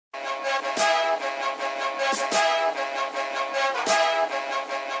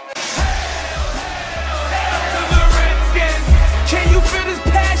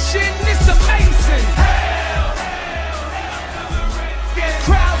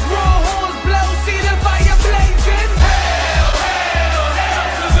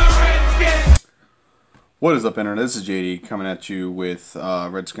What is up, Internet? This is JD coming at you with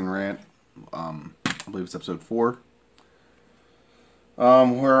Redskin Rant. I believe it's episode 4.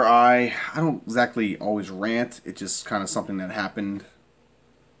 Where I don't exactly always rant. It's just kind of something that happened.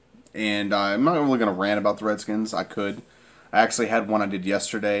 And I'm not really going to rant about the Redskins. I could. I actually had one I did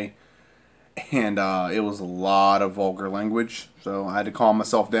yesterday. And it was a lot of vulgar language. So I had to calm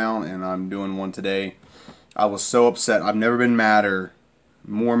myself down, and I'm doing one today. I was so upset. I've never been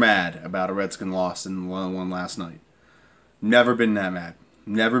more mad about a Redskin loss than the one last night. Never been that mad.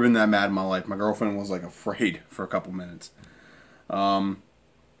 Never been that mad in my life. My girlfriend was like afraid for a couple minutes.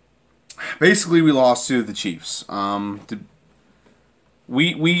 Basically, we lost to the Chiefs.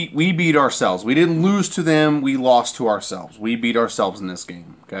 We beat ourselves. We didn't lose to them. We lost to ourselves. We beat ourselves in this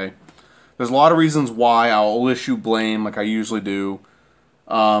game. Okay. There's a lot of reasons why. I'll issue blame like I usually do.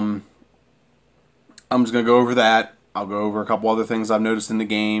 I'm just gonna go over that. I'll go over a couple other things I've noticed in the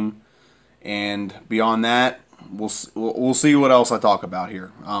game, and beyond that, we'll see what else I talk about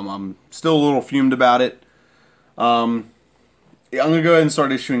here. I'm still a little fumed about it. I'm gonna go ahead and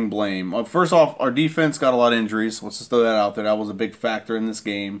start issuing blame. First off, our defense got a lot of injuries. Let's just throw that out there. That was a big factor in this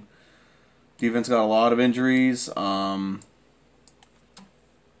game. Defense got a lot of injuries. I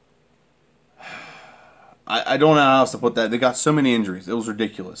don't know how else to put that. They got so many injuries. It was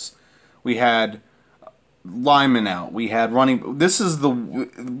ridiculous. We had linemen out. We had running. This is the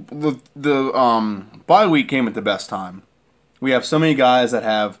bye week came at the best time. We have so many guys that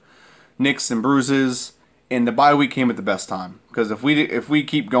have nicks and bruises, and the bye week came at the best time, because if we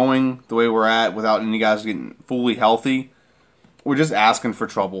keep going the way we're at without any guys getting fully healthy, we're just asking for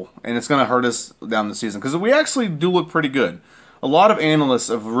trouble, and it's going to hurt us down the season, because we actually do look pretty good. A lot of analysts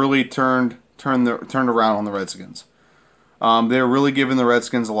have really turned around on the Redskins. They're really giving the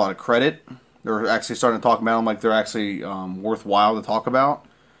Redskins a lot of credit. They're actually starting to talk about them like they're actually worthwhile to talk about.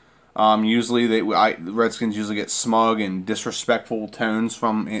 Usually, the Redskins usually get smug and disrespectful tones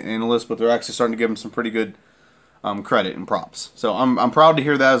from analysts, but they're actually starting to give them some pretty good credit and props. So I'm proud to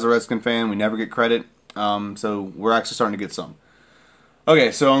hear that as a Redskin fan. We never get credit, so we're actually starting to get some.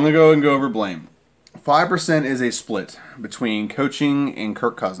 Okay, so I'm gonna go over blame. 5% is a split between coaching and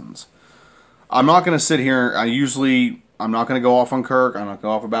Kirk Cousins. I'm not gonna sit here. I'm not gonna go off on Kirk. I'm not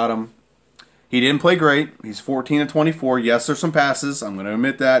gonna go off about him. He didn't play great. He's 14 of 24. Yes, there's some passes. I'm going to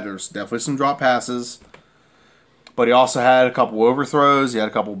admit that. There's definitely some drop passes. But he also had a couple overthrows. He had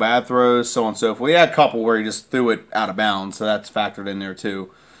a couple bad throws, so on and so forth. He had a couple where he just threw it out of bounds, so that's factored in there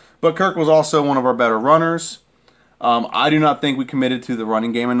too. But Kirk was also one of our better runners. I do not think we committed to the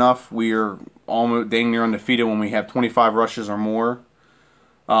running game enough. We are almost dang near undefeated when we have 25 rushes or more.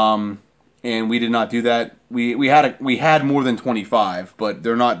 And we did not do that. We had more than 25, but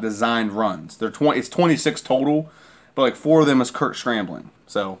they're not designed runs. It's 26 total, but like 4 of them is Kurt scrambling.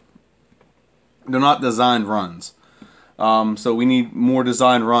 So they're not designed runs. So we need more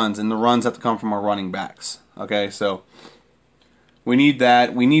designed runs, and the runs have to come from our running backs. Okay, so we need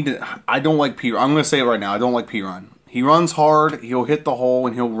that. We need to. I don't like P. I'm going to say it right now. I don't like P. Run. He runs hard. He'll hit the hole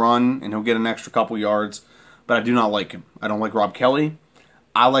and he'll run and he'll get an extra couple yards. But I do not like him. I don't like Rob Kelly.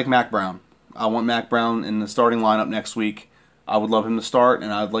 I like Mac Brown. I want Mac Brown in the starting lineup next week. I would love him to start,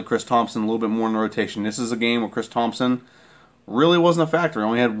 and I'd like Chris Thompson a little bit more in the rotation. This is a game where Chris Thompson really wasn't a factor. He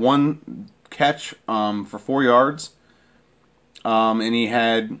only had one catch for 4 yards, and he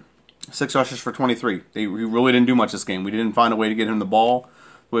had 6 rushes for 23. He really didn't do much this game. We didn't find a way to get him the ball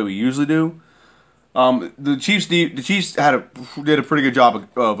the way we usually do. The Chiefs did a pretty good job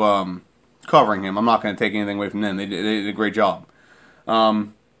of covering him. I'm not going to take anything away from them. They did a great job.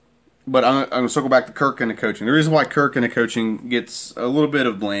 But I'm going to circle back to Kirk and the coaching. The reason why Kirk and the coaching gets a little bit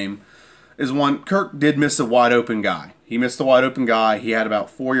of blame is, one, Kirk did miss a wide open guy. He missed a wide open guy. He had about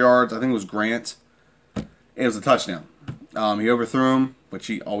 4 yards. I think it was Grant. It was a touchdown. He overthrew him, which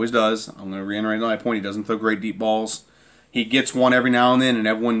he always does. I'm going to reiterate my point. He doesn't throw great deep balls. He gets one every now and then, and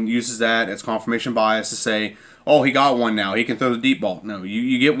everyone uses that as confirmation bias to say, oh, he got one now. He can throw the deep ball. No,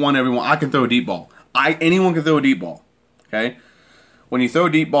 you get one every one. I can throw a deep ball. Anyone can throw a deep ball. Okay? When you throw a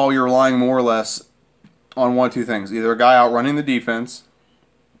deep ball, you're relying more or less on one of two things. Either a guy outrunning the defense,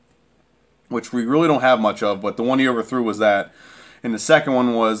 which we really don't have much of, but the one he overthrew was that. And the second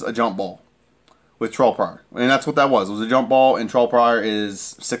one was a jump ball with Terrell Pryor. And that's what that was. It was a jump ball, and Terrell Pryor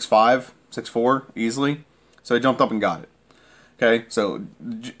is 6'5", 6'4", easily. So he jumped up and got it. Okay, so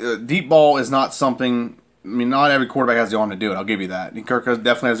deep ball is not something, I mean, not every quarterback has the arm to do it. I'll give you that. And Kirk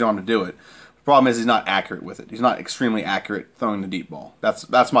definitely has the arm to do it. The problem is he's not accurate with it. He's not extremely accurate throwing the deep ball.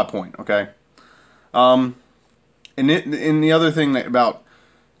 That's my point, okay? And the other thing about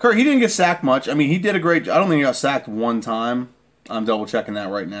Kirk, he didn't get sacked much. I mean, he did a great job. I don't think he got sacked one time. I'm double-checking that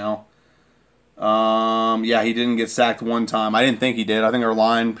right now. Yeah, he didn't get sacked one time. I didn't think he did. I think our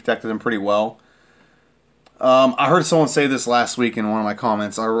line protected him pretty well. I heard someone say this last week in one of my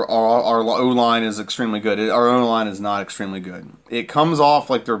comments. Our O-line is extremely good. Our O-line is not extremely good. It comes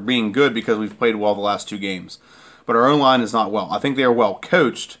off like they're being good because we've played well the last 2 games. But our O-line is not well. I think they are well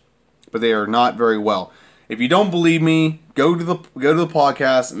coached, but they are not very well. If you don't believe me, go to the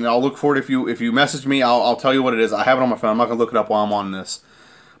podcast, and I'll look for it. If you message me, I'll tell you what it is. I have it on my phone. I'm not going to look it up while I'm on this.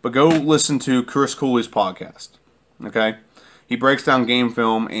 But go listen to Chris Cooley's podcast. Okay? He breaks down game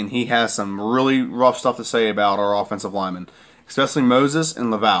film, and he has some really rough stuff to say about our offensive linemen, especially Moses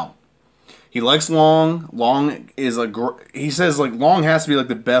and Laval. He likes Long. Long is he says like Long has to be like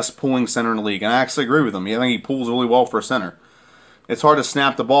the best pulling center in the league, and I actually agree with him. I think he pulls really well for a center. It's hard to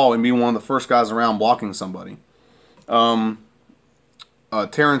snap the ball and be one of the first guys around blocking somebody. Terrence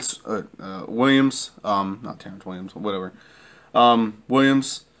Williams, not Terrence Williams, whatever.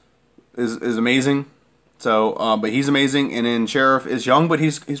 Williams is amazing. So, but he's amazing, and then Sheriff is young, but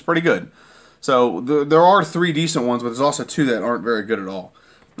he's pretty good. So there are 3 decent ones, but there's also 2 that aren't very good at all.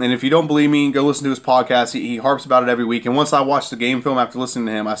 And if you don't believe me, go listen to his podcast. He harps about it every week. And once I watch the game film after listening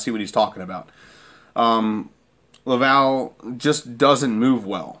to him, I see what he's talking about. Laval just doesn't move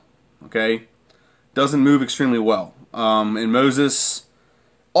well. Okay, doesn't move extremely well. And Moses.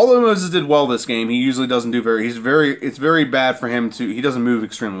 Although Moses did well this game, he usually doesn't do very. It's very bad for him to. He doesn't move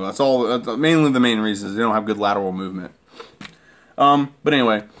extremely well. That's all. Mainly the main reason is they don't have good lateral movement. But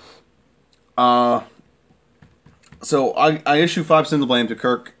anyway, so I issue 5 cents of blame to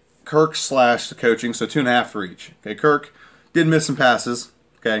Kirk / the coaching, so 2.5 for each. Okay, Kirk did miss some passes.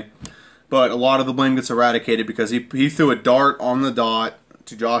 Okay, but a lot of the blame gets eradicated because he threw a dart on the dot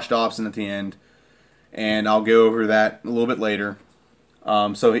to Josh Dobson at the end, and I'll go over that a little bit later.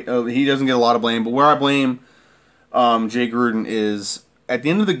 So he doesn't get a lot of blame. But where I blame Jay Gruden is at the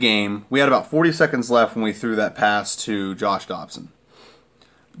end of the game, we had about 40 seconds left when we threw that pass to Josh Dobson.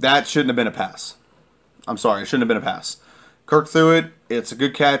 That shouldn't have been a pass. I'm sorry, it shouldn't have been a pass. Kirk threw it. It's a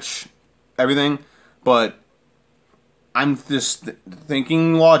good catch, everything. But I'm just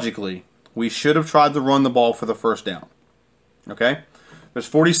thinking logically, we should have tried to run the ball for the first down. Okay? There's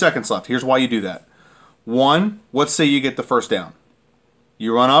 40 seconds left. Here's why you do that. 1, let's say you get the first down.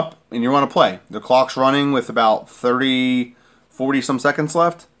 You run up and you run a play. The clock's running with about 40 some seconds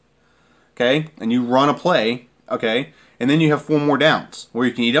left. Okay? And you run a play. Okay? And then you have 4 more downs where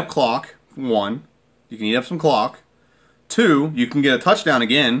you can eat up clock. 1, you can eat up some clock. 2, you can get a touchdown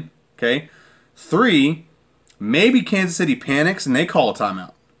again. Okay? 3, maybe Kansas City panics and they call a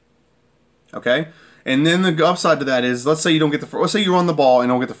timeout. Okay? And then the upside to that is, let's say you don't get let's say you run the ball and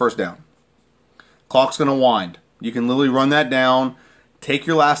don't get the first down. Clock's going to wind. You can literally run that down. Take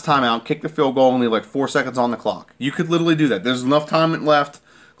your last timeout, kick the field goal, and leave like 4 seconds on the clock. You could literally do that. There's enough time left,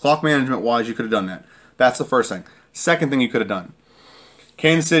 clock management-wise, you could have done that. That's the first thing. Second thing you could have done.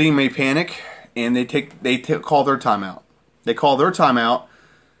 Kansas City may panic, and they call their timeout. They call their timeout.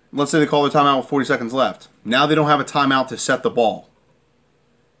 Let's say they call their timeout with 40 seconds left. Now they don't have a timeout to set the ball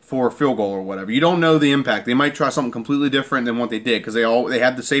for a field goal or whatever. You don't know the impact. They might try something completely different than what they did because they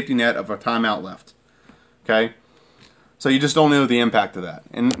had the safety net of a timeout left. Okay? So you just don't know the impact of that.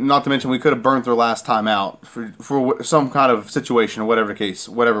 And not to mention, we could have burnt their last time out for some kind of situation or whatever the case,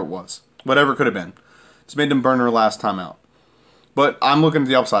 whatever it was. Whatever it could have been. Just made them burn their last time out. But I'm looking at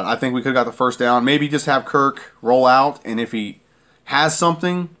the upside. I think we could have got the first down. Maybe just have Kirk roll out, and if he has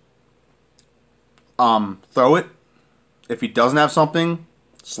something, throw it. If he doesn't have something,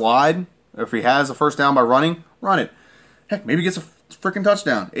 slide. If he has a first down by running, run it. Heck, maybe he gets a freaking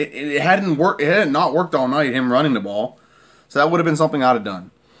touchdown. It hadn't worked. It had not worked all night, him running the ball. So that would have been something I'd have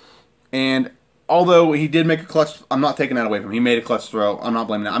done. And although he did make a clutch, I'm not taking that away from him. He made a clutch throw. I'm not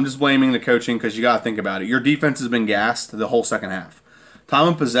blaming that. I'm just blaming the coaching because you got to think about it. Your defense has been gassed the whole second half. Time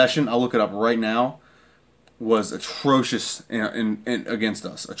of possession, I'll look it up right now, was atrocious against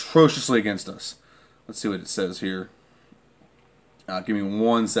us. Atrociously against us. Let's see what it says here. Give me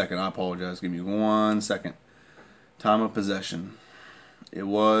 1 second. I apologize. Give me 1 second. Time of possession. It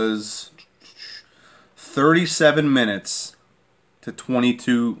was 37 minutes to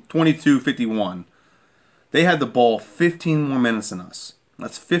 22:51. They had the ball 15 more minutes than us.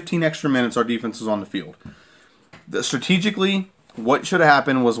 That's 15 extra minutes our defense was on the field. Strategically, what should have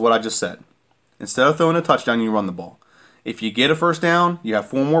happened was what I just said. Instead of throwing a touchdown, you run the ball. If you get a first down, you have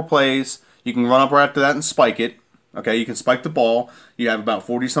 4 more plays. You can run up right after that and spike it. Okay, you can spike the ball. You have about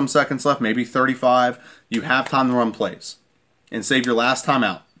 40-some seconds left, maybe 35. You have time to run plays and save your last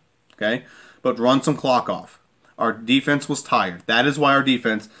timeout. Okay, but run some clock off. Our defense was tired. That is why our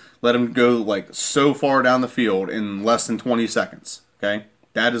defense let them go like so far down the field in less than 20 seconds. Okay,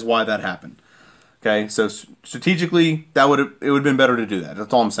 that is why that happened. Okay, so strategically, it would have been better to do that.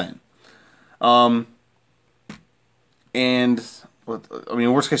 That's all I'm saying. And I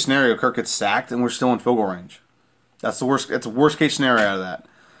mean, worst case scenario, Kirk gets sacked and we're still in field goal range. That's the worst. It's a worst case scenario out of that.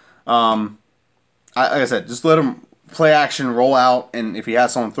 Like I said, just let him play action, roll out, and if he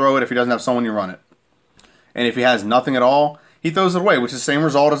has someone, throw it. If he doesn't have someone, you run it. And if he has nothing at all, he throws it away, which is the same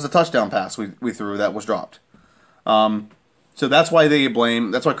result as the touchdown pass we threw that was dropped. So that's why they get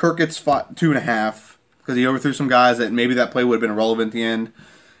blamed. That's why Kirk gets 2.5, because he overthrew some guys that maybe that play would have been irrelevant at the end.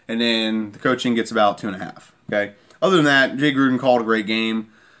 And then the coaching gets about 2.5. Okay. Other than that, Jay Gruden called a great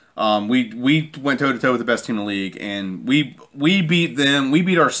game. We went toe to toe with the best team in the league, and we beat them. We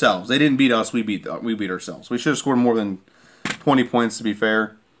beat ourselves. They didn't beat us. We beat ourselves. We should have scored more than 20 points, to be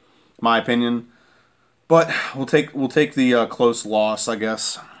fair, my opinion. But we'll take the close loss, I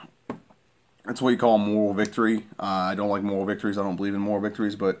guess. That's what you call a moral victory. I don't like moral victories. I don't believe in moral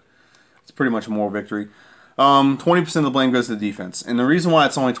victories, but it's pretty much a moral victory. 20% of the blame goes to the defense. And the reason why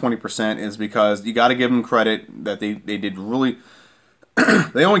it's only 20% is because you got to give them credit that they did really...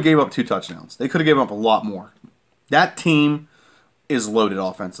 they only gave up 2 touchdowns. They could have given up a lot more. That team is loaded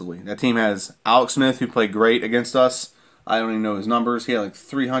offensively. That team has Alex Smith, who played great against us. I don't even know his numbers. He had like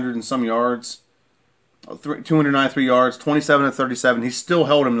 300 and some yards. 293 yards, 27 to 37. He still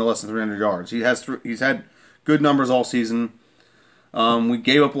held him to less than 300 yards. He's had good numbers all season. We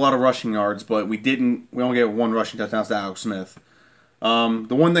gave up a lot of rushing yards, but we only gave up 1 rushing touchdown to Alex Smith. The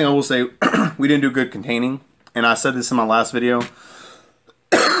one thing I will say, we didn't do good containing, and I said this in my last video.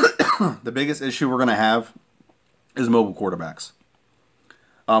 The biggest issue we're going to have is mobile quarterbacks.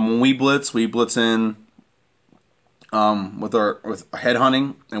 When we blitz in with head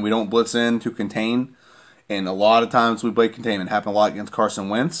hunting, and we don't blitz in to contain. And a lot of times we play containment. It happened a lot against Carson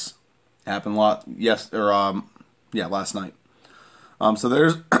Wentz. It happened a lot last night. So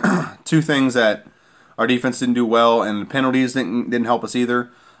there's 2 things that our defense didn't do well, and the penalties didn't help us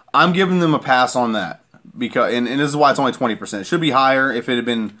either. I'm giving them a pass on that because, and this is why it's only 20%. It should be higher if it had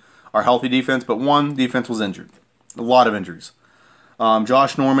been our healthy defense, but defense was injured, a lot of injuries.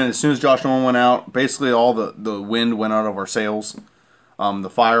 Josh Norman, as soon as Josh Norman went out, basically all the wind went out of our sails. The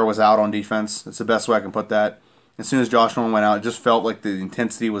fire was out on defense. That's the best way I can put that. As soon as Josh Norman went out, it just felt like the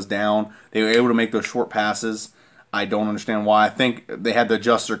intensity was down. They were able to make those short passes. I don't understand why. I think they had to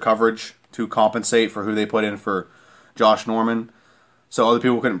adjust their coverage to compensate for who they put in for Josh Norman, so other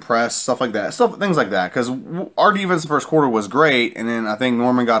people couldn't press, things like that. Because our defense in the first quarter was great, and then I think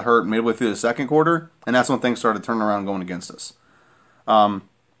Norman got hurt midway through the second quarter, and that's when things started turning around going against us.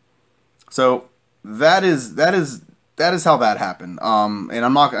 So that is how that happened. And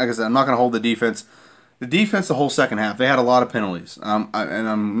I'm not, like I said, I'm not going to hold the defense. The defense, the whole second half, they had a lot of penalties, and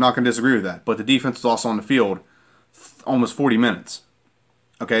I'm not going to disagree with that. But the defense was also on the field almost 40 minutes.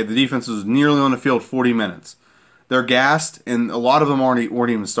 Okay, the defense was nearly on the field 40 minutes. They're gassed, and a lot of them weren't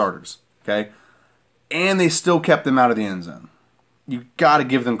even starters. Okay, and they still kept them out of the end zone. You got to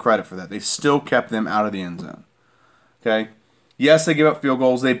give them credit for that. They still kept them out of the end zone. Okay, yes, they gave up field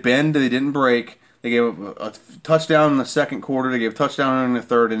goals. They bend, they didn't break. They gave up a touchdown in the second quarter. They gave a touchdown in the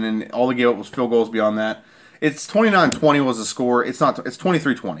third, and then all they gave up was field goals beyond that. It's 29-20 was the score. It's not. It's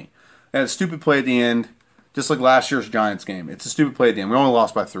 23-20. They had a stupid play at the end, just like last year's Giants game. It's a stupid play at the end. We only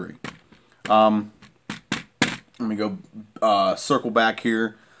lost by 3. Let me go circle back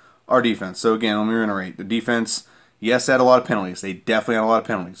here. Our defense. So again, let me reiterate. The defense, yes, they had a lot of penalties. They definitely had a lot of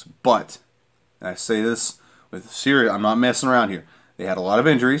penalties. But, and I say this with serious, I'm not messing around here. They had a lot of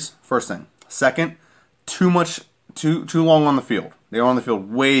injuries, first thing. Second, too long on the field. They were on the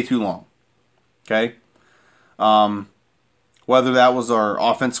field way too long. Okay? Whether that was our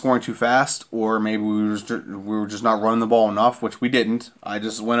offense scoring too fast, or maybe we were just not running the ball enough, which we didn't. I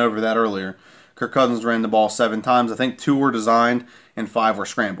just went over that earlier. Kirk Cousins ran the ball 7 times. I think 2 were designed and 5 were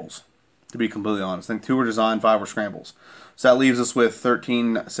scrambles, to be completely honest. I think 2 were designed, 5 were scrambles. So that leaves us with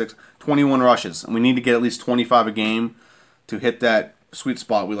 21 rushes. And we need to get at least 25 a game to hit that sweet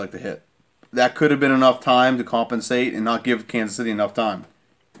spot we like to hit. That could have been enough time to compensate and not give Kansas City enough time.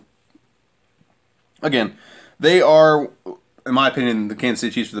 Again, they are, in my opinion, the Kansas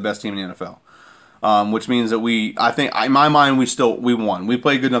City Chiefs are the best team in the NFL. Which means that I think, in my mind, we won. We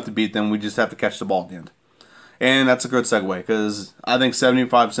played good enough to beat them. We just have to catch the ball at the end. And that's a good segue, because I think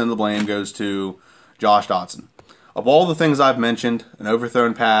 75% of the blame goes to Josh Dotson. Of all the things I've mentioned, an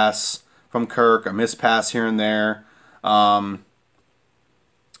overthrown pass from Kirk, a missed pass here and there, I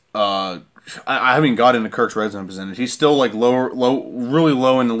haven't got into Kirk's red zone percentage. He's still like really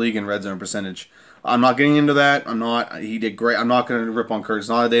low in the league in red zone percentage. I'm not getting into that. He did great. I'm not going to rip on Kirk. It's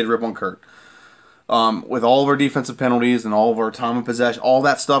not a day to rip on Kirk. With all of our defensive penalties and all of our time of possession, all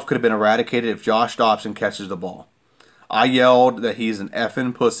that stuff could have been eradicated if Josh Dobson catches the ball. I yelled that he's an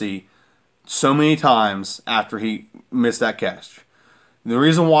effing pussy so many times after he missed that catch. The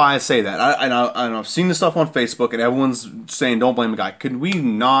reason why I say that, I've seen the stuff on Facebook, and everyone's saying don't blame the guy. Could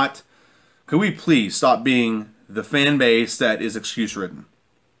we please stop being the fan base that is excuse-ridden?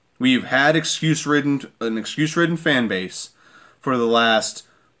 We've had an excuse-ridden fan base for the last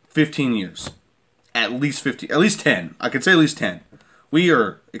 15 years. At least 10. I could say at least 10. We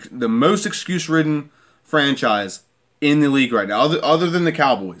are the most excuse-ridden franchise in the league right now, other than the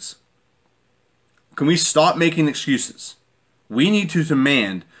Cowboys. Can we stop making excuses? We need to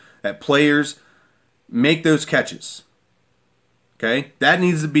demand that players make those catches. Okay? That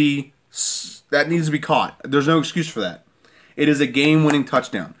needs to be caught. There's no excuse for that. It is a game-winning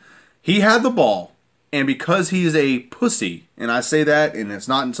touchdown. He had the ball, and because he's a pussy, and I say that, and it's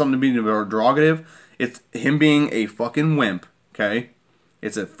not something to be derogative, it's him being a fucking wimp, okay?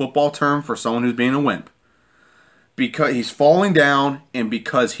 It's a football term for someone who's being a wimp. Because he's falling down, and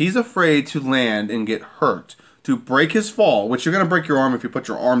because he's afraid to land and get hurt, to break his fall, which you're going to break your arm if you put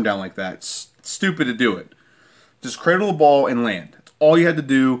your arm down like that. It's stupid to do it. Just cradle the ball and land. That's all you had to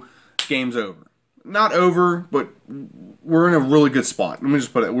do. Game's over. Not over, but we're in a really good spot. Let me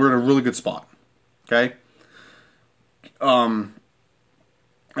just put it. We're in a really good spot. Okay?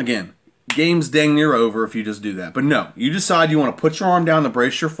 Again, game's dang near over if you just do that. But no, you decide you want to put your arm down to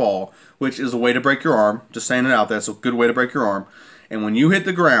brace your fall, which is a way to break your arm. Just saying it out there. It's a good way to break your arm. And when you hit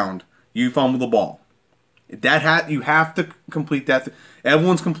the ground, you fumble the ball. You have to complete that.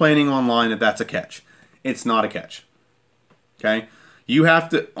 Everyone's complaining online that that's a catch. It's not a catch. Okay? You have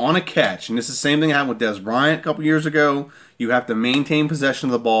to, on a catch, and this is the same thing that happened with Des Bryant a couple years ago, you have to maintain possession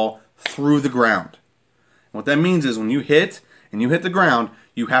of the ball through the ground. And what that means is when you hit and you hit the ground,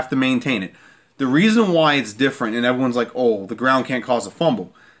 you have to maintain it. The reason why it's different, and everyone's like, oh, the ground can't cause a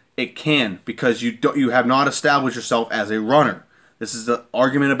fumble. It can, because you have not established yourself as a runner. This is the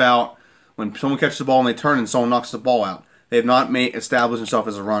argument about when someone catches the ball and they turn and someone knocks the ball out. They have not established themselves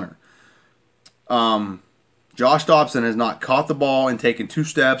as a runner. Josh Dobson has not caught the ball and taken 2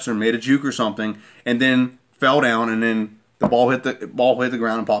 steps or made a juke or something and then fell down and then the ball hit the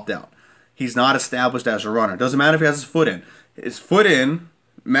ground and popped out. He's not established as a runner. It doesn't matter if he has his foot in. His foot in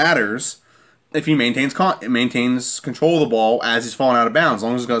matters if he maintains control of the ball as he's falling out of bounds. As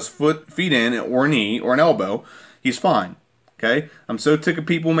long as he's got his feet in or a knee or an elbow, he's fine. Okay? I'm so sick of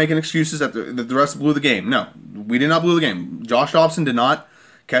people making excuses that the rest blew the game. No, we did not blow the game. Josh Dobson did not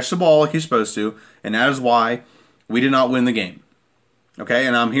catch the ball like he's supposed to, and that is why we did not win the game. Okay?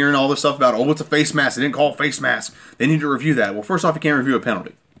 And I'm hearing all this stuff about, oh, it's a face mask. They didn't call it face mask. They need to review that. Well, first off, you can't review a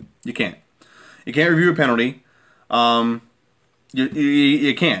penalty. You can't. You can't review a penalty.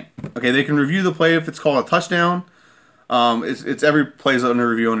 You can't. Okay, they can review the play if it's called a touchdown. It's every play's under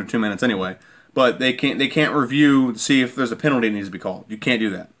review under 2 minutes anyway. But they can't review to see if there's a penalty that needs to be called. You can't do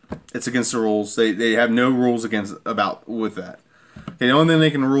that. It's against the rules. They have no rules with that. Okay, the only thing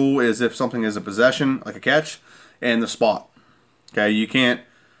they can rule is if something is a possession, like a catch, and the spot. Okay, you can't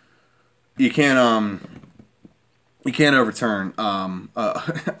overturn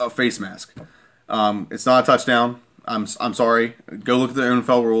a face mask. It's not a touchdown. I'm sorry. Go look at the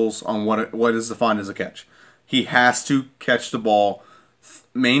NFL rules on what is defined as a catch. He has to catch the ball,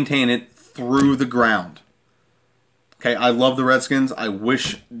 maintain it through the ground. Okay, I love the Redskins. I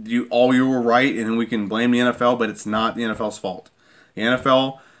wish you were right, and we can blame the NFL, but it's not the NFL's fault. The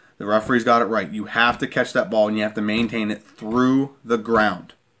NFL, the referees got it right. You have to catch that ball, and you have to maintain it through the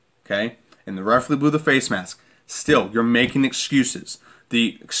ground. Okay, and the referee blew the face mask. Still, you're making excuses.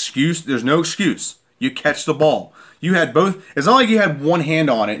 There's no excuse. You catch the ball. You had both. It's not like you had one hand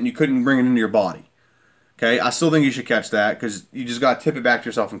on it and you couldn't bring it into your body. Okay, I still think you should catch that because you just got to tip it back to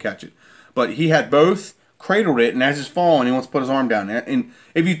yourself and catch it. But he had both, cradled it, and as he's falling, he wants to put his arm down there. And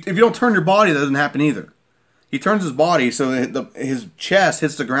if you don't turn your body, that doesn't happen either. He turns his body so that his chest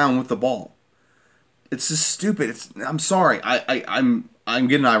hits the ground with the ball. It's just stupid. I'm sorry. I'm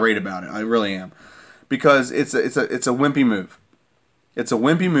getting irate about it. I really am, because it's a wimpy move. It's a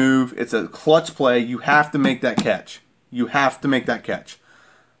wimpy move. It's a clutch play. You have to make that catch. You have to make that catch.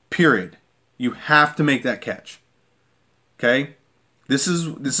 Period. You have to make that catch. Okay? This is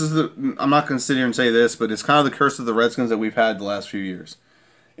I'm not going to sit here and say this, but it's kind of the curse of the Redskins that we've had the last few years.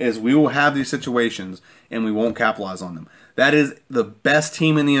 Is we will have these situations and we won't capitalize on them. That is the best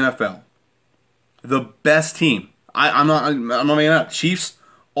team in the NFL. The best team. I'm not making it up. Chiefs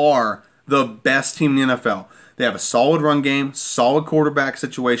are the best team in the NFL. They have a solid run game, solid quarterback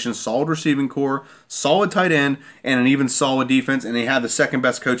situation, solid receiving core, solid tight end, and an even solid defense, and they have the second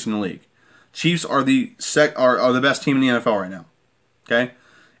best coach in the league. Chiefs are are the best team in the NFL right now. Okay?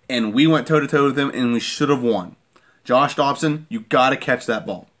 And we went toe-to-toe with them, and we should have won. Josh Dobson, you got to catch that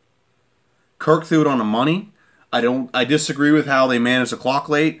ball. Kirk threw it on the money. I disagree with how they managed the clock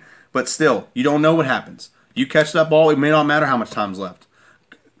late, but still, you don't know what happens. You catch that ball, it may not matter how much time's left.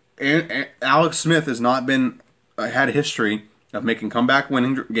 And Alex Smith has not had a history of making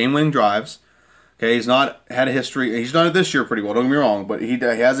game-winning drives. Okay, he's not had a history. He's done it this year pretty well. Don't get me wrong, but he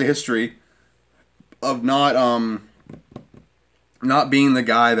has a history of not being the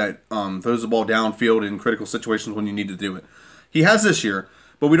guy that throws the ball downfield in critical situations when you need to do it. He has this year,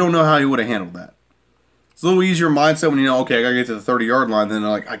 but we don't know how he would have handled that. It's a little easier mindset when you know, okay, I got to get to the 30-yard line, then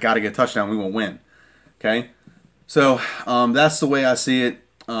they're like, I got to get a touchdown, we won't win. Okay? So that's the way I see it.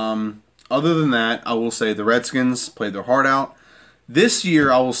 Other than that, I will say the Redskins played their heart out. This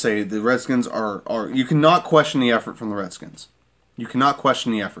year, I will say the Redskins are you cannot question the effort from the Redskins. You cannot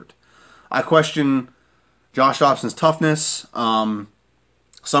question the effort. I question Josh Dobson's toughness, some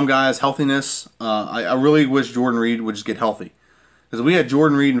guys' healthiness. I really wish Jordan Reed would just get healthy. Because if we had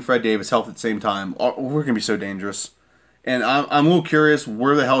Jordan Reed and Fred Davis healthy at the same time, we're going to be so dangerous. And I'm a little curious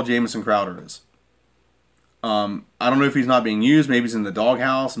where the hell Jamison Crowder is. I don't know if he's not being used. Maybe he's in the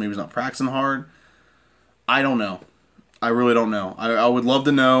doghouse. Maybe he's not practicing hard. I don't know. I really don't know. I would love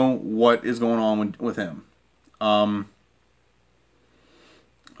to know what is going on with him. I'm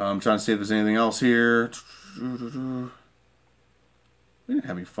trying to see if there's anything else here. We didn't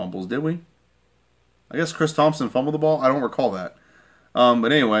have any fumbles, did we? I guess Chris Thompson fumbled the ball. I don't recall that.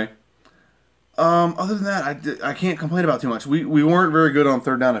 But anyway, other than that, I can't complain about too much. We weren't very good on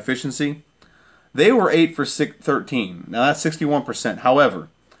third down efficiency. They were 8 for 13. Now that's 61%. However,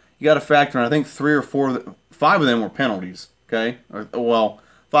 you got to factor in, I think 5 of them were penalties. Okay, well,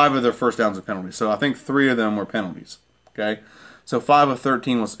 5 of their first downs are penalties. So I think 3 of them were penalties. Okay, so 5 of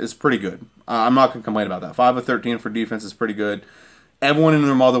 13 is pretty good. I'm not going to complain about that. 5 of 13 for defense is pretty good. Everyone and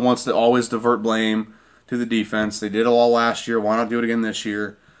their mother wants to always divert blame to the defense. They did it all last year. Why not do it again this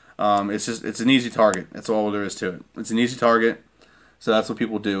year? It's an easy target. That's all there is to it. It's an easy target. So that's what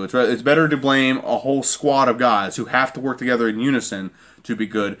people do. It's better to blame a whole squad of guys who have to work together in unison to be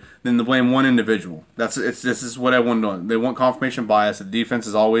good than to blame one individual. This is what everyone does. They want confirmation bias. The defense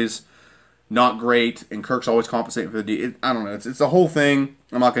is always not great, and Kirk's always compensating for the I don't know. It's a whole thing.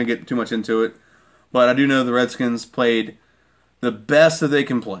 I'm not going to get too much into it. But I do know the Redskins played the best that they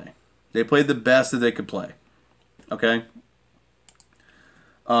can play. They played the best that they could play. Okay?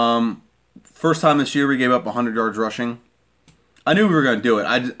 First time this year we gave up 100 yards rushing. I knew we were going to do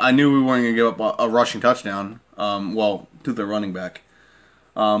it. I knew we weren't going to give up a rushing touchdown. To the running back.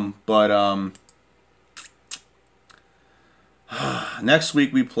 Next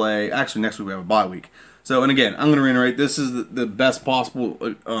week we play. Actually, next week we have a bye week. So, and again, I'm going to reiterate, this is the best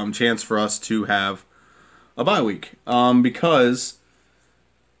possible chance for us to have a bye week. Because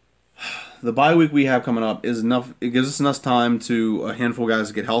the bye week we have coming up is enough. It gives us enough time to a handful of guys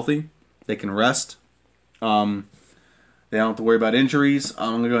to get healthy. They can rest. They don't have to worry about injuries.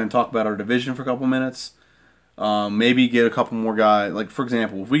 I'm going to go ahead and talk about our division for a couple minutes. Maybe get a couple more guys. Like, for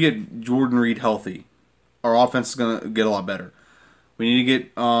example, if we get Jordan Reed healthy, our offense is going to get a lot better. We need to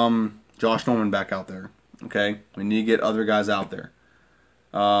get Josh Norman back out there. Okay? We need to get other guys out there.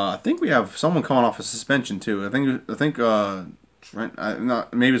 I think we have someone coming off a suspension, too. I think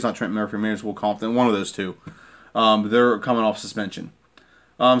Trent, maybe it's not Trent Murphy, maybe it's Will Compton, one of those two. They're coming off suspension.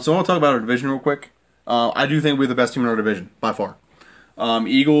 So I want to talk about our division real quick. I do think we're the best team in our division, by far.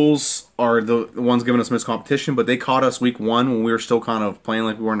 Eagles are the ones giving us most competition, but they caught us week 1 when we were still kind of playing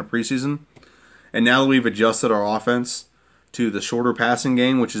like we were in the preseason. And now that we've adjusted our offense to the shorter passing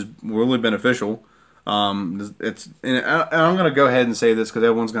game, which is really beneficial, and I'm going to go ahead and say this because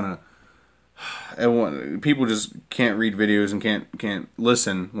people just can't read videos and can't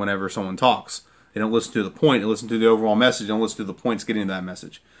listen whenever someone talks. They don't listen to the point. They listen to the overall message. They don't listen to the points getting to that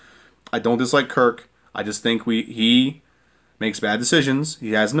message. I don't dislike Kirk. I just think he makes bad decisions.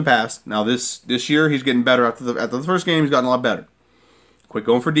 He has in the past. Now this year he's getting better. After the first game, he's gotten a lot better. Quit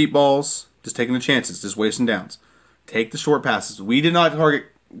going for deep balls. Just taking the chances. Just wasting downs. Take the short passes. We did not target.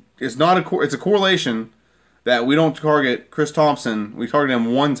 It's a correlation that we don't target Chris Thompson. We target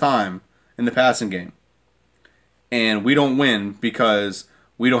him one time in the passing game, and we don't win because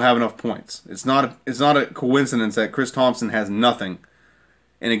we don't have enough points. It's not a coincidence that Chris Thompson has nothing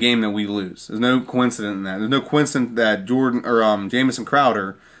in a game that we lose. There's no coincidence in that. There's no coincidence that Jordan or Jamison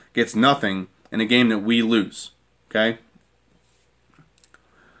Crowder gets nothing in a game that we lose. Okay?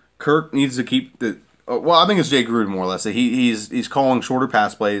 Kirk needs to keep the. Well, I think it's Jay Gruden more or less. He's calling shorter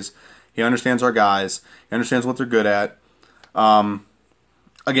pass plays. He understands our guys. He understands what they're good at.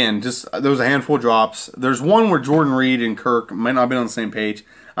 again, just there was a handful of drops. There's one where Jordan Reed and Kirk might not have been on the same page.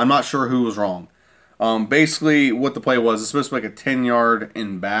 I'm not sure who was wrong. Basically, what the play was, it's supposed to be like a 10-yard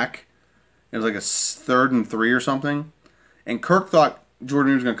and back. It was like a 3rd and 3 or something. And Kirk thought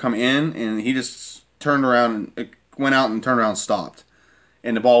Jordan Reed was going to come in, and he just turned around and went out and turned around and stopped.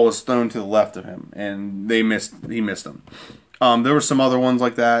 And the ball was thrown to the left of him, and he missed them. There were some other ones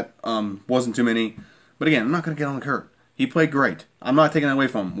like that. Wasn't too many. But again, I'm not going to get on Kirk. He played great. I'm not taking that away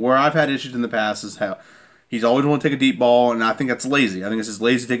from him. Where I've had issues in the past is how he's always want to take a deep ball, and I think that's lazy. I think it's just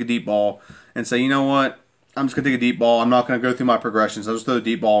lazy to take a deep ball and say, you know what, I'm just going to take a deep ball. I'm not going to go through my progressions. I'll just throw a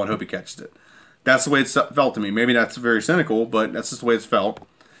deep ball and hope he catches it. That's the way it's felt to me. Maybe that's very cynical, but that's just the way it's felt.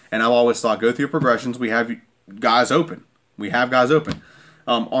 And I've always thought, go through your progressions. We have guys open.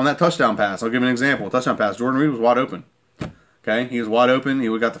 On that touchdown pass, I'll give you an example. Touchdown pass, Jordan Reed was wide open. Okay, he was wide open. He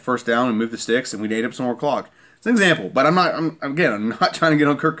would got the first down and moved the sticks, and we ate up some more clock. It's an example, but I'm not trying to get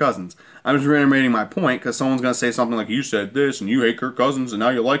on Kirk Cousins. I'm just reiterating my point because someone's going to say something like, you said this and you hate Kirk Cousins and now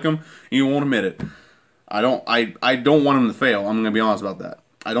you like him and you won't admit it. I don't want him to fail. I'm going to be honest about that.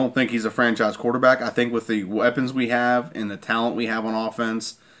 I don't think he's a franchise quarterback. I think with the weapons we have and the talent we have on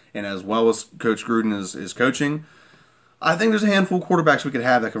offense, and as well as Coach Gruden is coaching, I think there's a handful of quarterbacks we could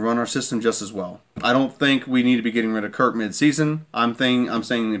have that could run our system just as well. I don't think we need to be getting rid of Kirk mid-season. I'm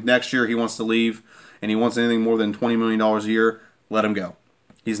saying if next year he wants to leave and he wants anything more than $20 million a year, let him go.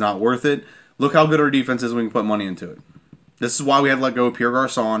 He's not worth it. Look how good our defense is when we can put money into it. This is why we had to let go of Pierre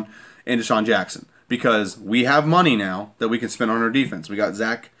Garçon and Deshaun Jackson, because we have money now that we can spend on our defense. We got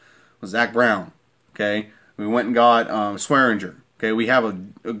Zach Brown. Okay, we went and got Swearinger. Okay, we have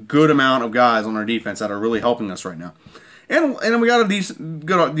a good amount of guys on our defense that are really helping us right now. And we got a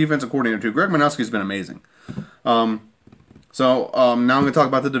good defensive coordinator too. Greg Manusky's been amazing. Now I'm going to talk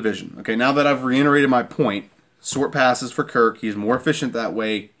about the division. Okay, now that I've reiterated my point, short passes for Kirk. He's more efficient that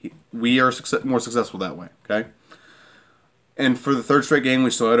way. We are more successful that way. Okay. And for the 3rd straight game,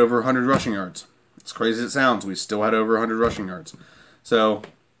 we still had over 100 rushing yards. As crazy as it sounds, we still had over 100 rushing yards. So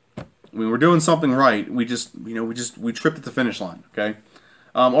when we're doing something right, we tripped at the finish line. Okay.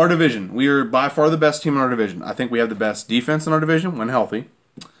 Our division, we are by far the best team in our division. I think we have the best defense in our division when healthy.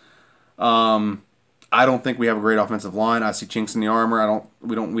 I don't think we have a great offensive line. I see chinks in the armor.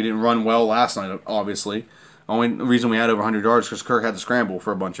 We didn't run well last night, obviously. Only reason we had over 100 yards because Kirk had to scramble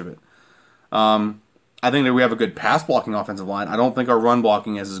for a bunch of it. I think that we have a good pass blocking offensive line. I don't think our run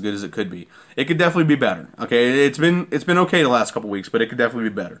blocking is as good as it could be. It could definitely be better. Okay, it's been okay the last couple weeks, but it could definitely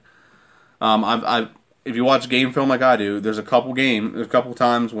be better. If you watch game film like I do, there's a couple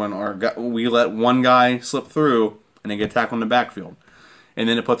times when we let one guy slip through and they get tackled in the backfield, and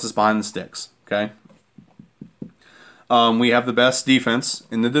then it puts us behind the sticks. Okay. We have the best defense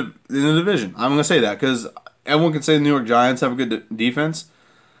in the division. I'm going to say that because everyone can say the New York Giants have a good defense.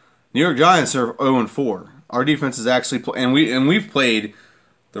 New York Giants are 0-4. Our defense is actually and we've played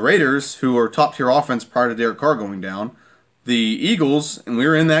the Raiders, who are top tier offense prior to Derek Carr going down. The Eagles, and we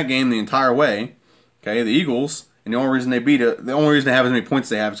were in that game the entire way. Okay, the Eagles, and the only reason they have as many points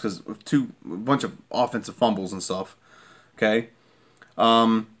they have is because of a bunch of offensive fumbles and stuff. Okay,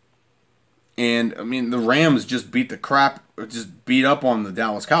 and I mean the Rams just beat up on the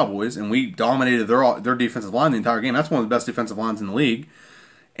Dallas Cowboys, and we dominated their defensive line the entire game. That's one of the best defensive lines in the league,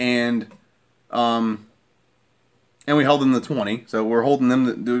 and we held them to 20. So we're holding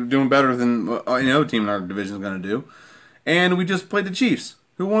them doing better than any other team in our division is going to do. And we just played the Chiefs,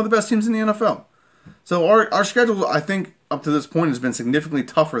 who are one of the best teams in the NFL. So our schedule, I think, up to this point has been significantly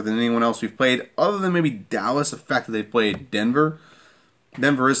tougher than anyone else we've played, other than maybe Dallas, the fact that they've played Denver.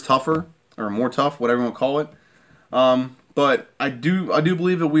 Denver is tougher, or more tough, whatever you want to call it. But I do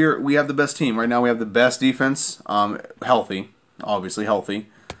believe that we have the best team. Right now we have the best defense, obviously healthy.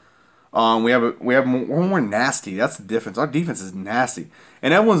 We're more nasty. That's the difference. Our defense is nasty.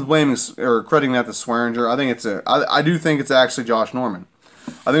 And everyone's blaming or crediting that to Swearinger. I do think it's actually Josh Norman.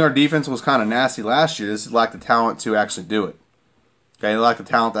 I think our defense was kind of nasty last year. This lacked the talent to actually do it. Okay, they lacked the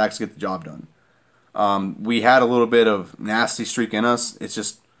talent to actually get the job done. We had a little bit of nasty streak in us. It's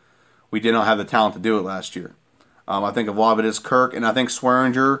just we did not have the talent to do it last year. I think a lot of it is Kirk, and I think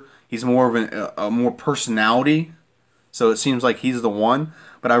Swearinger, he's more of a more personality, so it seems like he's the one.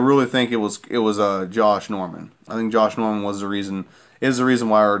 But I really think it was Josh Norman. I think Josh Norman is the reason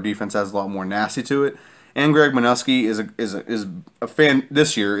why our defense has a lot more nasty to it. And Greg Manusky is a fan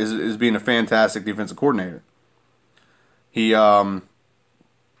this year is being a fantastic defensive coordinator. He pins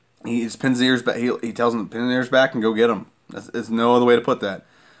the ears back. He tells them to pin the ears back and go get them. There's no other way to put that.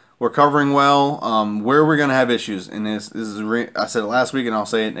 We're covering well. Where we're going to have issues, and this is I said it last week and I'll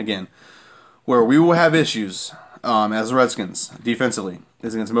say it again. Where we will have issues, as the Redskins defensively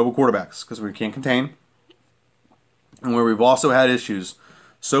is against mobile quarterbacks because we can't contain, and where we've also had issues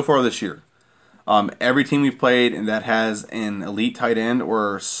so far this year. Every team we've played and that has an elite tight end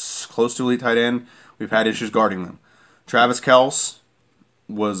or close to elite tight end, we've had issues guarding them. Travis Kelce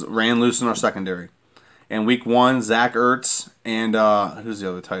ran loose in our secondary. And week 1, Zach Ertz and who's the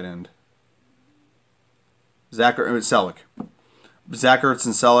other tight end? Selleck. Zach Ertz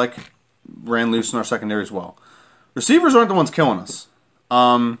and Selleck ran loose in our secondary as well. Receivers aren't the ones killing us.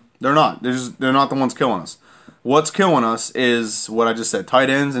 They're not. They're not the ones killing us. What's killing us is what I just said: tight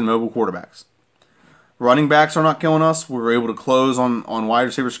ends and mobile quarterbacks. Running backs are not killing us. We're able to close on wide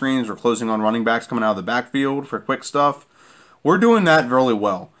receiver screens. We're closing on running backs coming out of the backfield for quick stuff. We're doing that really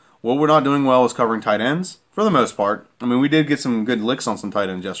well. What we're not doing well is covering tight ends, for the most part. I mean, we did get some good licks on some tight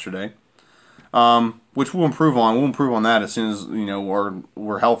ends yesterday, which we'll improve on. We'll improve on that as soon as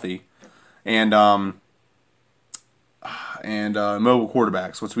we're healthy, and mobile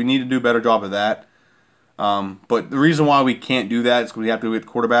quarterbacks, which we need to do a better job of that. But the reason why we can't do that is because we have to do it with the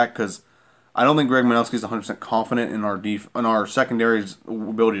quarterback, because I don't think Greg Manowski is 100% confident in our secondary's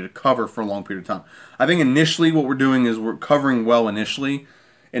ability to cover for a long period of time. I think initially what we're doing is we're covering well initially,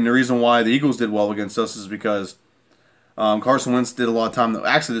 and the reason why the Eagles did well against us is because Carson Wentz did a lot of time.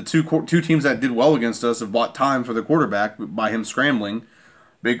 Actually, the two teams that did well against us have bought time for the quarterback by him scrambling,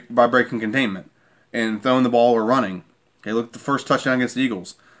 by breaking containment and throwing the ball or running. Okay, look at the first touchdown against the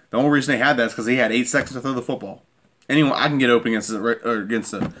Eagles. The only reason they had that is because he had 8 seconds to throw the football. Anyone, I can get open against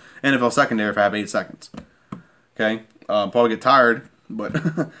the NFL secondary if I have 8 seconds. Okay, probably get tired, but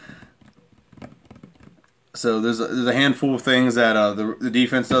so there's a handful of things that the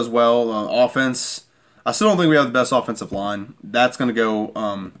defense does well. Offense, I still don't think we have the best offensive line. That's gonna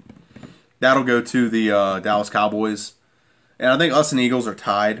go. That'll go to the Dallas Cowboys, and I think us and Eagles are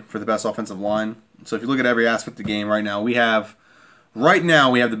tied for the best offensive line. So if you look at every aspect of the game right now, we have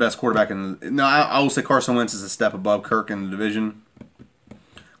the best quarterback in the... No, I will say Carson Wentz is a step above Kirk in the division.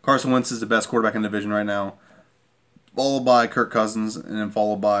 Carson Wentz is the best quarterback in the division right now, followed by Kirk Cousins, and then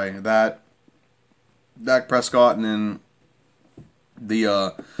followed by that Dak Prescott, and then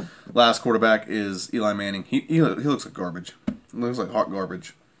the last quarterback is Eli Manning. He looks like garbage. He looks like hot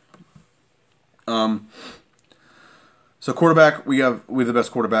garbage. So quarterback, we're the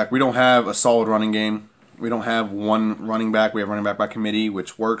best quarterback. We don't have a solid running game. We don't have one running back. We have running back by committee,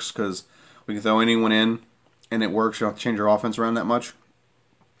 which works because we can throw anyone in, and it works. You don't have to change your offense around that much.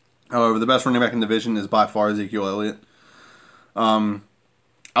 However, the best running back in the division is by far Ezekiel Elliott. I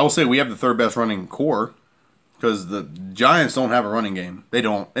will say we have the third best running core because the Giants don't have a running game. They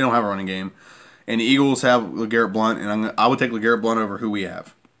don't have a running game, and the Eagles have LeGarrette Blount, and I would take LeGarrette Blount over who we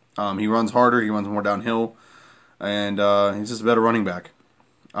have. He runs harder. He runs more downhill, and he's just a better running back.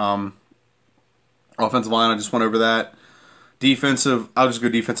 Offensive line, I just went over that. Defensive, I'll just go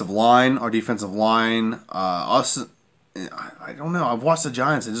defensive line. Our defensive line, I don't know. I've watched the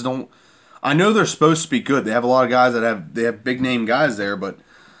Giants. I just don't. I know they're supposed to be good. They have a lot of guys that have big name guys there, but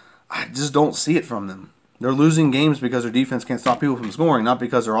I just don't see it from them. They're losing games because their defense can't stop people from scoring, not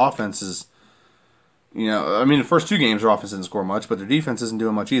because their offense is. I mean, the first 2 games their offense didn't score much, but their defense isn't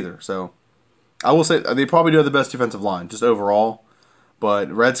doing much either. So I will say they probably do have the best defensive line, just overall.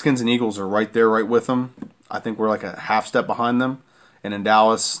 But Redskins and Eagles are right there, right with them. I think we're like a half step behind them. And in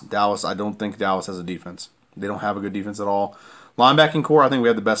Dallas, I don't think Dallas has a defense. They don't have a good defense at all. Linebacking core, I think we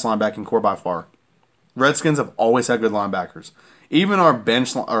have the best linebacking core by far. Redskins have always had good linebackers. Even our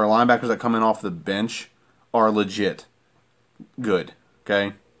linebackers that come in off the bench are legit good.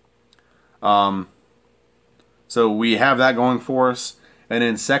 Okay? So we have that going for us. And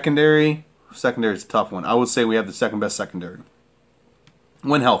then secondary is a tough one. I would say we have the second best secondary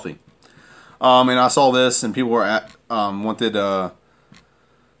when healthy. And I saw this, and people were wanted.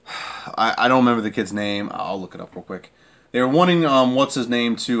 I don't remember the kid's name. I'll look it up real quick. They were wanting what's his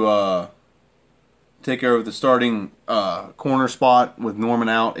name to take over the starting corner spot with Norman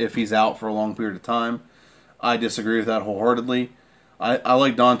out if he's out for a long period of time. I disagree with that wholeheartedly. I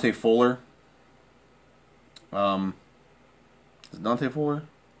like Dante Fuller. Is it Dante Fuller?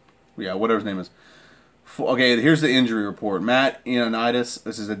 Yeah, whatever his name is. Okay, here's the injury report. Matt Ioannidis,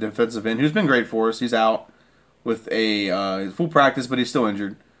 this is a defensive end who's been great for us. He's out with a full practice, but he's still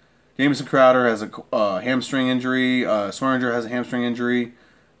injured. Jamison Crowder has a hamstring injury. Swearinger has a hamstring injury.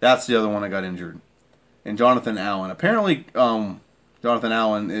 That's the other one that got injured. And Jonathan Allen. Apparently, Jonathan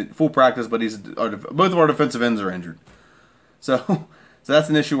Allen, full practice, but both of our defensive ends are injured. So that's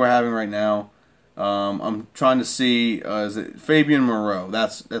an issue we're having right now. I'm trying to see, is it Fabian Moreau?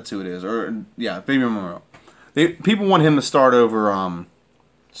 That's who it is. Fabian Moreau. People want him to start over,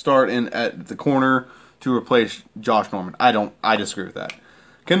 start in at the corner to replace Josh Norman. I disagree with that.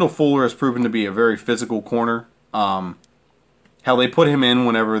 Kendall Fuller has proven to be a very physical corner. Hell, they put him in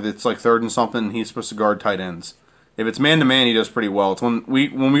whenever it's like third and something, and he's supposed to guard tight ends. If it's man-to-man, he does pretty well. It's when we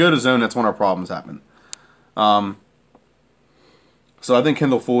go to zone, that's when our problems happen. So I think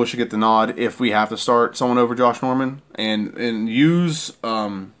Kendall Fuller should get the nod if we have to start someone over Josh Norman, and use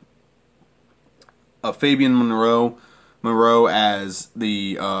a Fabian Monroe as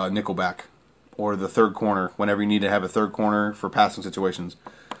the nickelback or the third corner whenever you need to have a third corner for passing situations.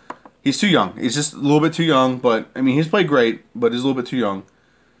 He's too young. He's just a little bit too young, but I mean he's played great, but he's a little bit too young.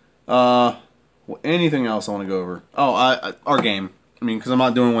 Anything else I want to go over? Oh, our game. I mean, because I'm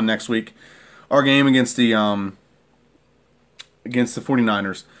not doing one next week. Our game against the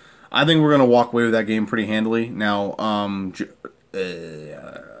 49ers. I think we're going to walk away with that game pretty handily. Now,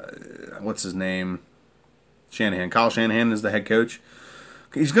 what's his name? Shanahan. Kyle Shanahan is the head coach.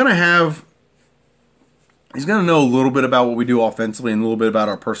 He's going to know a little bit about what we do offensively and a little bit about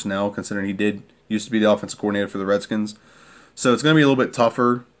our personnel, considering he used to be the offensive coordinator for the Redskins. So it's going to be a little bit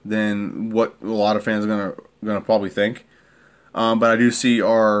tougher than what a lot of fans are going to probably think. But I do see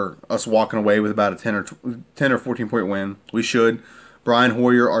us walking away with about a 10 or 14 point win. We should. Brian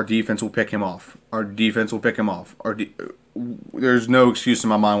Hoyer, our defense will pick him off. There's no excuse in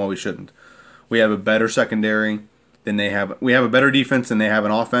my mind why we shouldn't. We have a better secondary than they have. We have a better defense than they have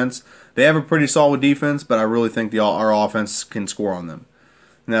an offense. They have a pretty solid defense, but I really think our offense can score on them.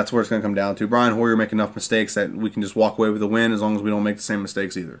 And that's where it's going to come down to. Brian Hoyer make enough mistakes that we can just walk away with a win as long as we don't make the same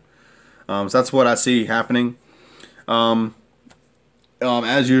mistakes either. So that's what I see happening.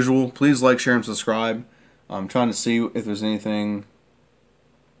 As usual, please like, share, and subscribe. I'm trying to see if there's anything.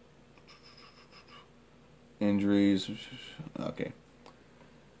 Injuries. Okay.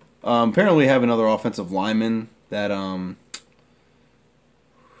 Apparently we have another offensive lineman that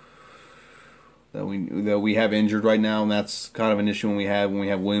we have injured right now, and that's kind of an issue when we have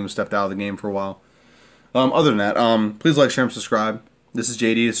Williams stepped out of the game for a while. Other than that, please like, share, and subscribe. This is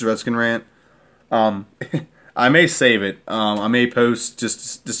JD. This is Redskin Rant. I may save it. I may post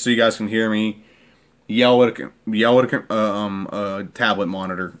just so you guys can hear me yell at a tablet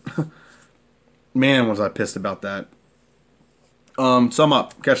monitor. Man, was I pissed about that. Sum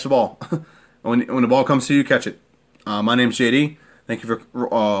up. Catch the ball. When the ball comes to you, catch it. My name's JD. Thank you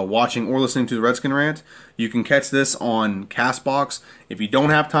for watching or listening to the Redskin Rant. You can catch this on CastBox. If you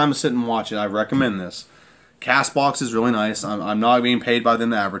don't have time to sit and watch it, I recommend this. CastBox is really nice. I'm not being paid by them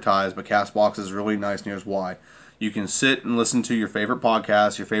to advertise, but CastBox is really nice, and here's why. You can sit and listen to your favorite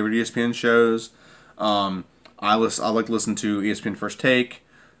podcasts, your favorite ESPN shows. I like to listen to ESPN First Take.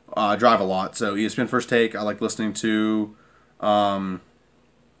 I drive a lot, so ESPN First Take. I like listening to Around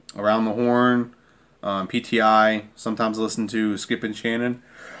the Horn, PTI. Sometimes I listen to Skip and Shannon.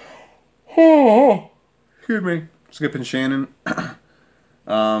 Excuse me. Skip and Shannon.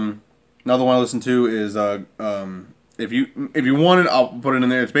 Another one I listen to is if you want it, I'll put it in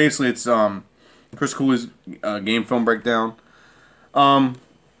there. It's Chris Cooley's game film breakdown.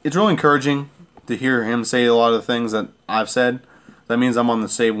 It's really encouraging to hear him say a lot of the things that I've said. That means I'm on the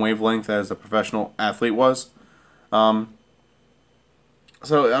same wavelength as a professional athlete was. So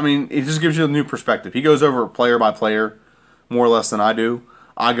I mean, it just gives you a new perspective. He goes over player by player more or less than I do.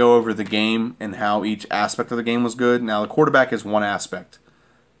 I go over the game and how each aspect of the game was good. Now the quarterback is one aspect.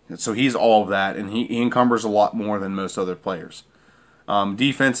 So he's all of that, and he encumbers a lot more than most other players.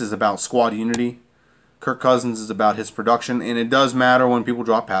 Defense is about squad unity. Kirk Cousins is about his production, and it does matter when people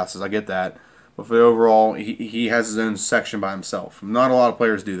drop passes. I get that. But for the overall, he has his own section by himself. Not a lot of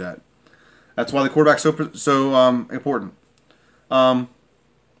players do that. That's why the quarterback's so important. But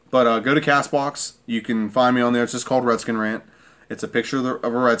go to CastBox. You can find me on there. It's just called Redskin Rant. It's a picture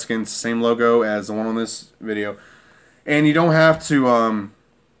of a Redskin. It's the same logo as the one on this video. And you don't have to... you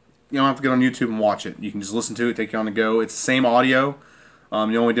don't have to get on YouTube and watch it. You can just listen to it, take it on the go. It's the same audio.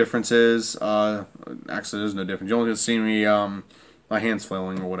 The only difference is, actually there's no difference. You only see me, my hands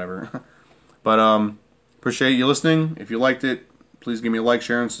flailing or whatever. But appreciate you listening. If you liked it, please give me a like,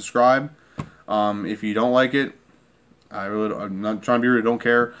 share, and subscribe. If you don't like it, I'm not trying to be rude. I don't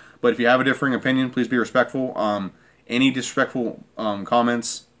care. But if you have a differing opinion, please be respectful. Any disrespectful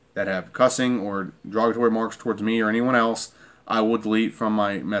comments that have cussing or derogatory remarks towards me or anyone else, I will delete from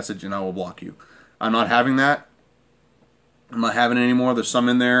my message and I will block you. I'm not having that. I'm not having it anymore. There's some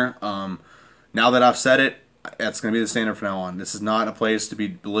in there. Now that I've said it, that's going to be the standard from now on. This is not a place to be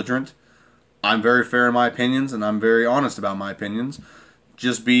belligerent. I'm very fair in my opinions, and I'm very honest about my opinions.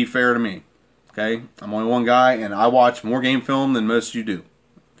 Just be fair to me. Okay? I'm only one guy, and I watch more game film than most of you do.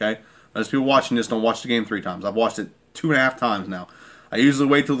 Okay? Most people watching this don't watch the game 3 times. I've watched it 2.5 times now. I usually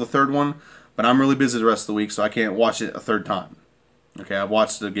wait till the third one, But I'm really busy the rest of the week, so I can't watch it a third time. Okay, I've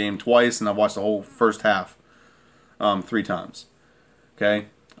watched the game twice, and I've watched the whole first half 3 times. Okay,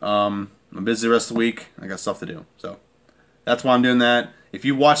 I'm busy the rest of the week. I got stuff to do, so that's why I'm doing that. If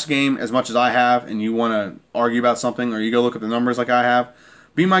you watch the game as much as I have, and you want to argue about something, or you go look at the numbers like I have,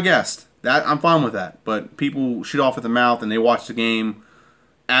 be my guest. That I'm fine with that. But people shoot off at the mouth, and they watch the game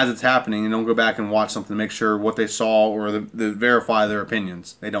as it's happening, and don't go back and watch something to make sure what they saw or the verify their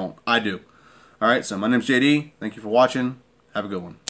opinions. They don't. I do. All right. So my name's JD. Thank you for watching. Have a good one.